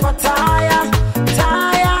 no go for tire.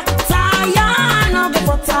 Tire, no go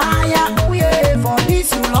for tire. Oh yeah, for this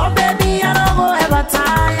you love baby I no go ever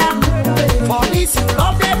tire. For this you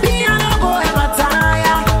love baby I no go ever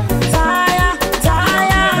tire.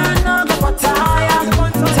 Tire, no go for tire.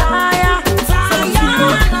 Tire,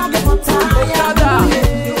 no go for tire.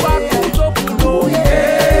 You are Kuto Puno,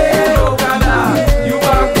 hey, Okada. You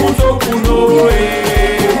are Kuto Puno,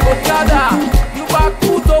 hey, Okada. You are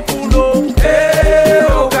Kuto Puno, hey,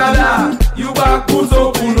 Okada. You are Kuto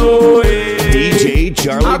Puno, hey. DJ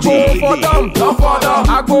Charlie I go for them, no for them.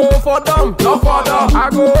 I go for them, no for them. I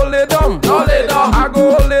go lay them, no lay them. I go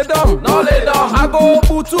lay them, no lay them. I go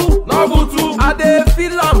butu, no butu. I dey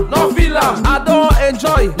feel am, no feel am. I don't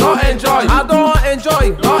enjoy, no enjoy. I don't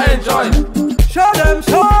enjoy, no enjoy. Show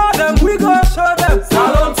them, we go show them.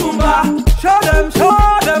 Salon Tumba. Show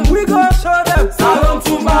them, we go show them. Salon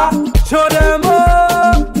Tumba. Show them,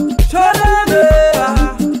 oh, show them,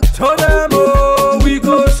 yeah. Show them, oh, we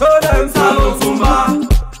go show them. Salon Tumba.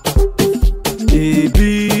 A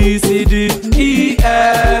B C D E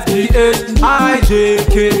F G H I J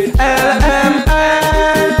K L M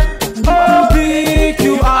N O P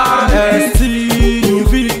Q R S T U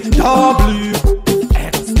V W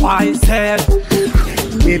X Y Z.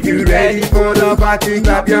 If you ready for the party,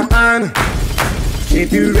 clap your hand.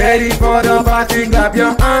 If you ready for the party, clap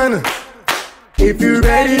your hand. If you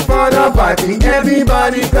ready for the party,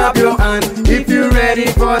 everybody clap your hand. If you ready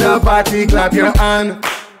for the party, clap your hand.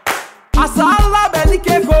 Asala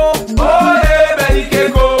belikeko, oh yeah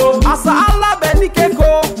belikeko. Asala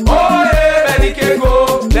belikeko, oh yeah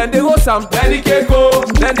belikeko. Then they roast am belikeko,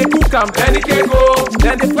 then they cook am belikeko,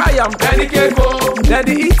 then they fry am belikeko, then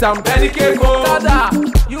they eat am belikeko. Dada,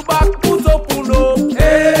 you back Kuto Puno,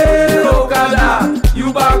 hey Okada.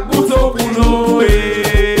 You back Kuto Puno,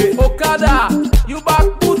 hey Okada. You back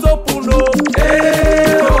Kuto Puno,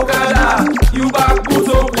 hey Okada. You back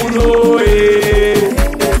Kuto Puno, hey.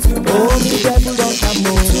 Devil don't come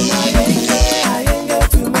home. To my enge,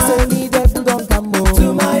 I say me devil don't come home.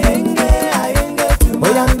 To my enge, to my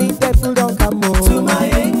enge, me devil don't come home. To my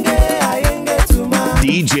enge, to my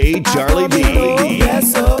DJ Charlie B.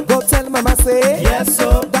 Yes so, go tell mama say. Yes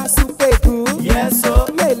so, that's super cool. Yes so,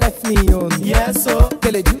 me left me on. Yes so,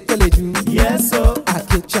 teleju. Yes so,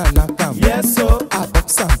 akecha nakam. Yes so,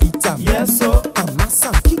 aboksa bitam. Yes so,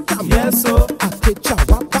 amasa kikam. Yes so, akecha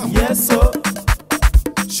wakam. Yes so.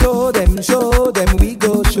 Show them, we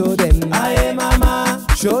go show them. Aye mama.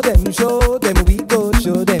 Show them, we go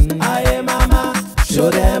show them. Aye mama. Show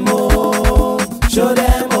them oh, show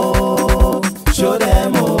them oh, show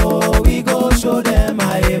them oh, we go show them.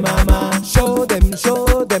 Aye mama. Show them,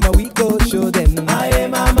 we go show them. Aye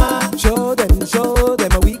mama. Show them,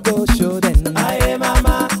 we go show them. Aye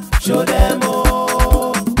mama. Show them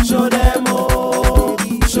oh, show them oh,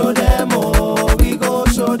 show them oh, we go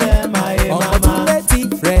show them. Aye mama.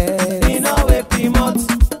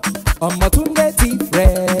 Ọmọ Túndé ti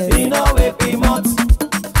fresh. Iná wé pimot.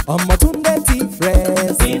 Ọmọ Túndé ti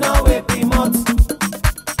fresh. Iná wé pimot.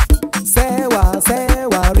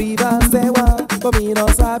 Sewa, river sewa. Pomino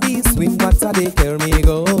sabi swim water they carry me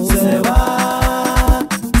go.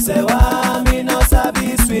 Sewa, me no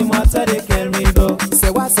sabi swim water they carry me go.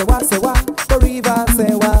 Sewa, the river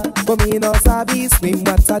sewa. Pomino sabi swim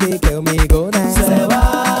water they carry me go now.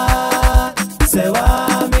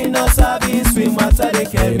 Sewa, me no sabi swim water they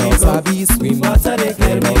carry me go. Sabi swim water they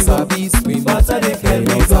carry me go. Sabi swim water they carry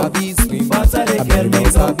me go. Sabi swim water they carry me go.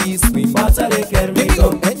 Sabi swim water they carry me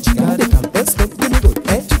go. Chigade come, so give me good.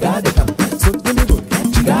 Chigade come, so give me good.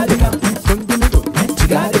 Chigade come, so give me good.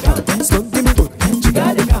 Chigade come, so give me good.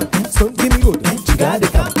 Chigade come, so give me good. Chigade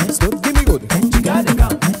come, so give me good. Chigade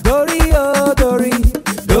come. Dori oh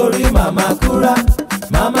Dori mama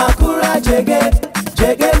kura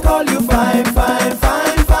jege call you fine.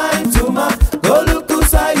 Tuma go look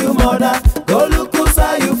whosa you mother, go look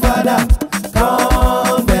whosa you father.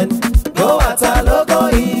 Convent, go Atalo, go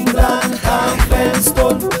England, Campen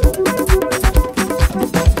Stone.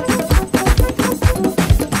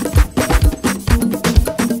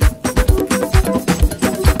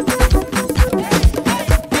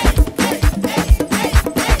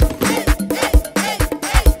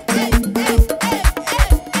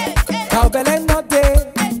 Cowbell no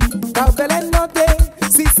day, cowbell no day.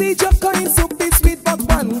 Sisi Joko in soup is sweet but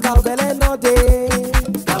one cowbell no day.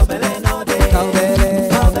 Cowbell no day, cowbell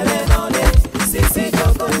no day. Sisi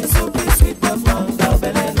Joko in soup is sweet but one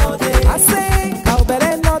cowbell no day. I say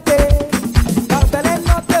cowbell no day, cowbell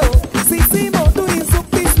no day. Sisi Modu in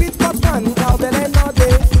soup is sweet but one cowbell no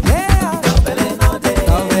day. Yeah, cowbell no day,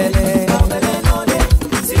 cowbell no day.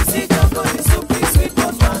 Sisi Joko in soup is sweet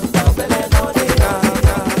but one cowbell no day.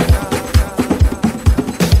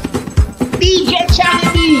 DJ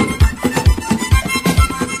Charlie B.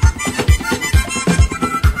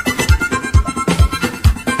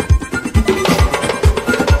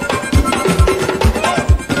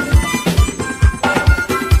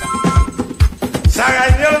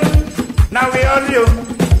 Now we all you.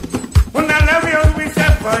 When I love you, we say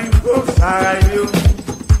fine, go Sarayo.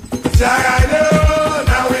 Sarayo,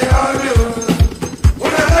 now we all you.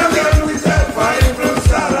 When I love you, we say fine, go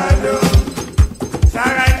Sarayo.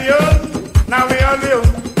 Sarayo, now we all you.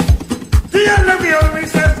 Do you love you, we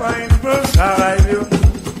say fine, go Sarayo.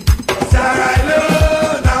 Sarayo,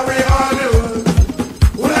 now we all you.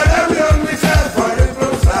 When I love you, we say fine, go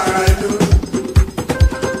Sarayo.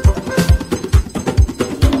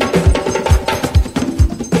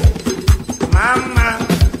 Mama,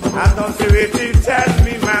 I don't see what you tell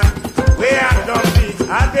me, man. Where I don't be,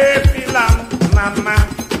 I dey feel am. Mama,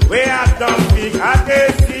 where I don't be, I dey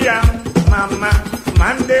see am. Mama,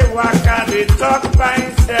 man dey waka, dey talk by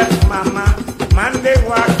himself. Mama, man dey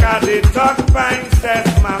waka, dey talk by himself.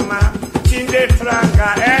 Mama, Chinde Tranga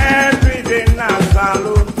every day na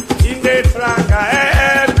salute. Chinde Tranga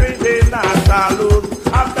every day na salute.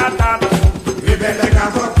 After that, we better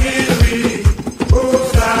come for kill we.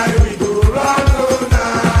 Who's side we go run go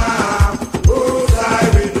now? Who's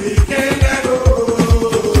side we can go?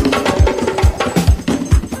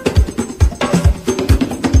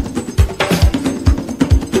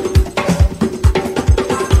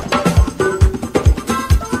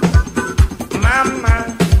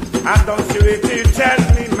 Mama, I don't see what you tell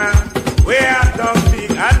me, man. Where I don't be,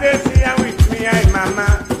 I dey see her with me, I mama.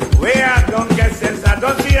 Where I don't get sense, I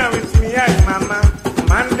don't see her with me, I mama.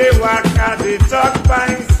 Man dey waka, dey talk by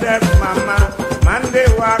himself, mama. Man dey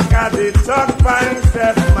waka, dey talk by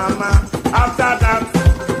himself, mama. After that,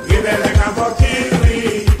 give a leg for kill me.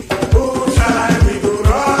 Who shall we go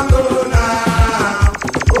run go now?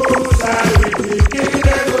 Who shall we be kill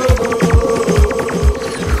go?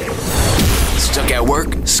 Stuck at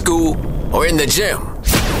work, school, or in the gym?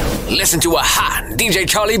 Listen to a hot DJ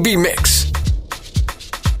Charlie B mix.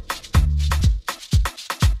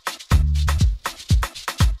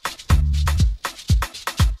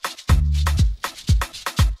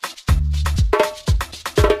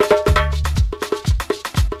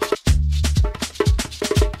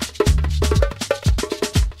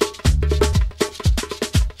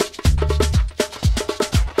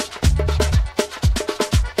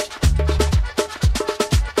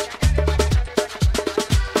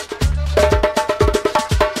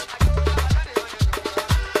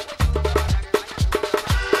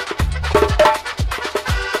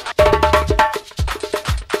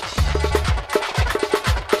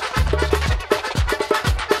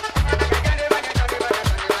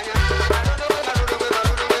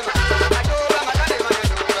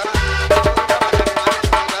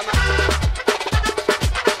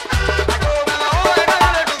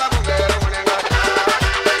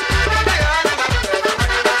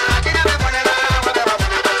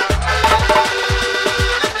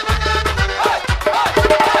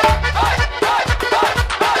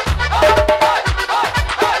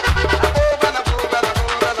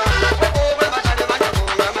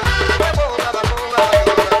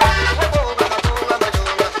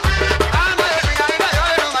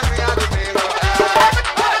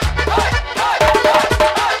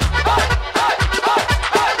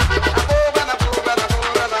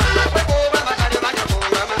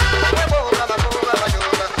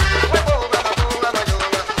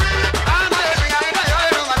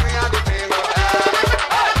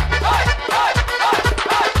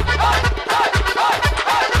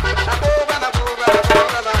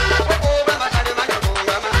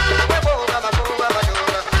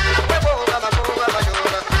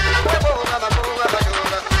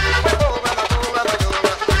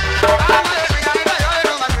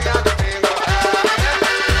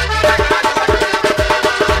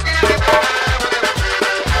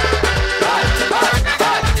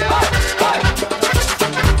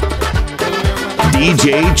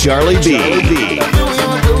 DJ Charlie B.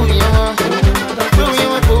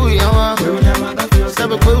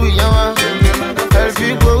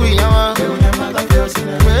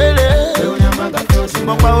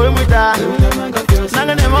 Papa we muta.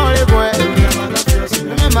 Nanga ne mo le boy.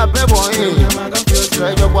 Me ma pe boy.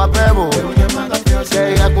 Say yo kwa pe bo.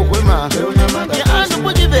 Say ya ko kwema. Ya anu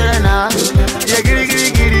puji verena. Ya giri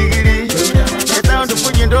giri giri giri. Ya ta anu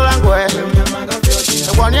puji ndola ngwe. E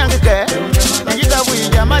kwani angeke. Njita bu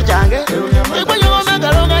ya machange. E kwa yo me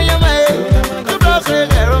galonga yama e. Tu block le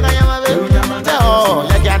galonga yama be. Te o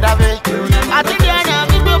ya janda be. Ati dia na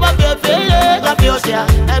mi be ba be fele. Kapiosia.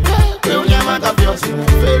 E be be yama kapiosia.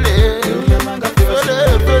 Fele. Fele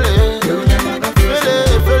fele. Fele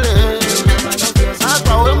fele.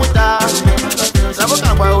 Akwa we muta. Sabo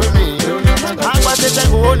kakwa we mi. Akwa tete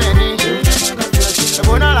ko neni. E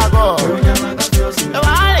bona la go. E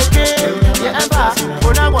wa aleke. Ye emba.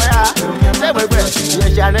 Bona goya. Se gbegbe. Ye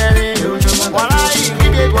chaneri. Wala yi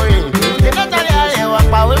kide goyin. Ye natale ale wa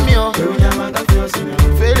pa we mi o.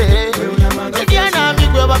 Fele. Ye dia na mi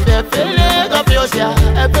gbe ba fe fele. Kapiosia.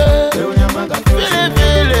 Ebe. Fele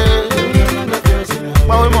fele.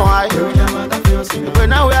 Pa we mo hai. Ebe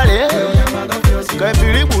na we ale. Ka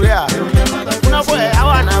fili buya. Una boy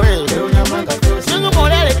awana we. Singu mo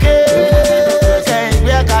le ke. Ka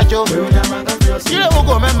ngbe akacho. Sile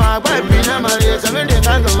ugo me ma gba pina mare. Ka me de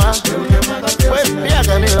kandoma. We pia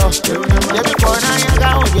ka mi lo. Ye bi ko na ya ga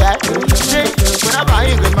o ya. Si, kuna ba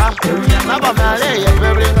yin ma. Na ba ma le ye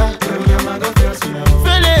bebringa.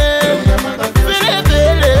 Fele. Fele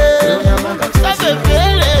fele. Sa fe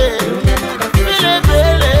fele. Fele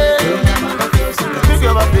fele. Big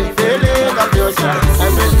up fele ka bi o sa.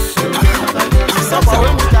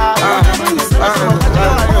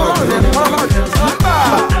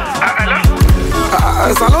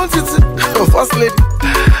 Salon Titi, first lady.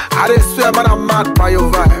 I swear, man, I'm mad by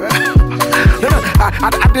your vibe. I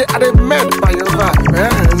mad by your vibe.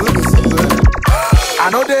 I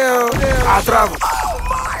know they I travel.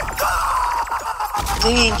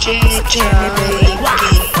 DJ Charlie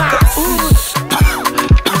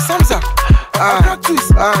Samsa.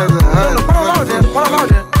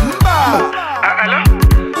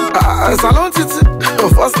 Salon Titi,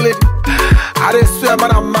 first lady. I swear,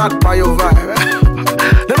 man, I'm mad by your vibe.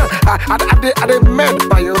 I mad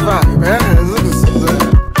by your vibe.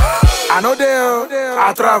 I know they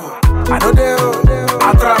I travel. I know they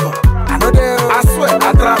I travel. I know they I swear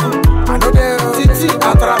I travel. I know they Titi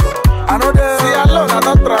I travel. I know they see alone I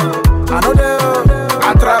don't travel. I know they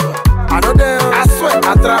I travel. I know they I swear I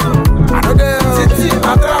travel. I know they Titi I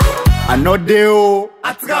travel. I know they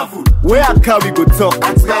I travel. Where I can we go talk?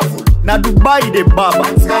 I travel. Na Dubai the baba,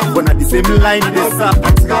 but na the same line they sap.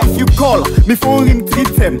 If you call, me phone ring 3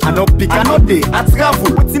 them. I no pick, I no day. I travel.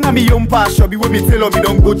 What's in a me young pa shop? When me tell me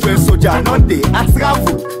don't go to a soldier, I no day. I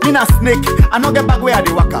travel. Me na snake, I no get back where I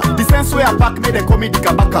dey waka. The sense where I pack me they call me the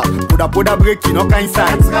kabaka. Poda break, you no kind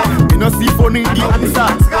side. Me no see phone ring the answer.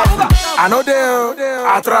 I know they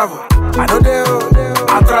I travel. I know they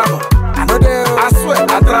I travel. I know they I swear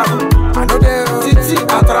I travel. I know they Titi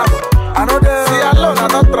I travel. I know they see alone I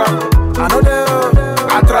don't travel. I know they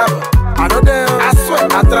I travel. I know they I swear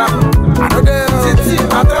I travel. I know they Titi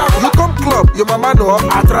I travel. You come club, your mama know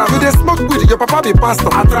I travel. You dey smoke weed, your papa be pastor.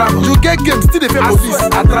 I travel. You get games, still the pay police.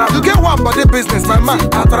 I travel. You get one body business, my man.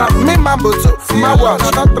 I travel. Me mambo too, my watch.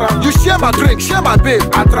 I travel. You share my drink, share my babe.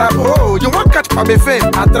 I travel. Oh, you want catch my fame?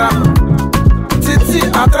 I travel. Titi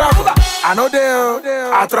I travel. I know they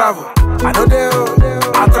I travel. I know they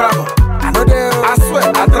I travel. I know they I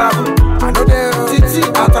swear I travel. I know they Titi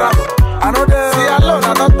I travel. I know they see alone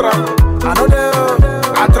I don't travel. I know they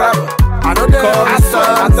I travel. I know they I swear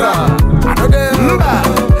I travel. I know they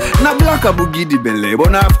na black a boogie di belle,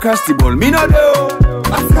 but na have casty ball. Me no do.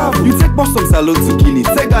 You take boss some salon zucchini,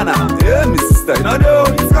 take Ghana. Yeah, my sister, you know do.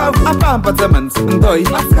 Apa apartment, ndoy.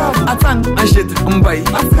 Atang and shit, mbay.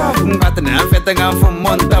 Mbate na fete nga from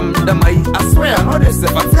Montam, damay. I swear, I know they say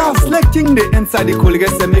Atraf. Selecting the inside the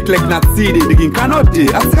colleagues say make like not see the digging cannot do.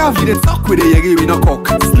 Atraf, you dey talk with the yegi, we no cock.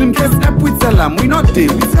 Slim case up with salam, we not do.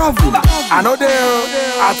 We travel. I know they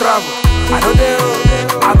I travel. I know they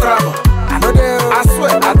I travel. I know they I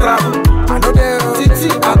swear I travel. I know they Titi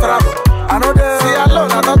I travel. I know they see alone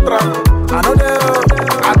I don't travel. I know they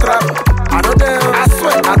I travel. I know they I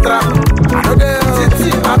swear I travel. I know they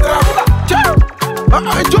Titi I travel.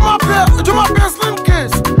 Do my best slim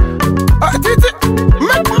case. Titi,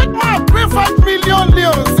 make man pay 5 million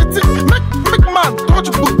leons. Titi, make man touch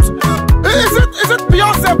boots. Is it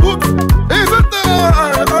Beyonce boots? Is it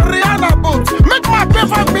Rihanna boots? Make man pay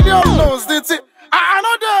 5 million loans. Titi, I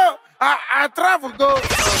know they I travel go.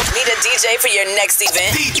 Need a DJ for your next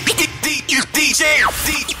event?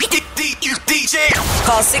 DJ.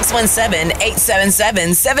 Call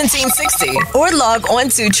 617-877-1760 or log on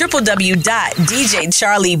to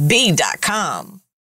www.djcharlieb.com.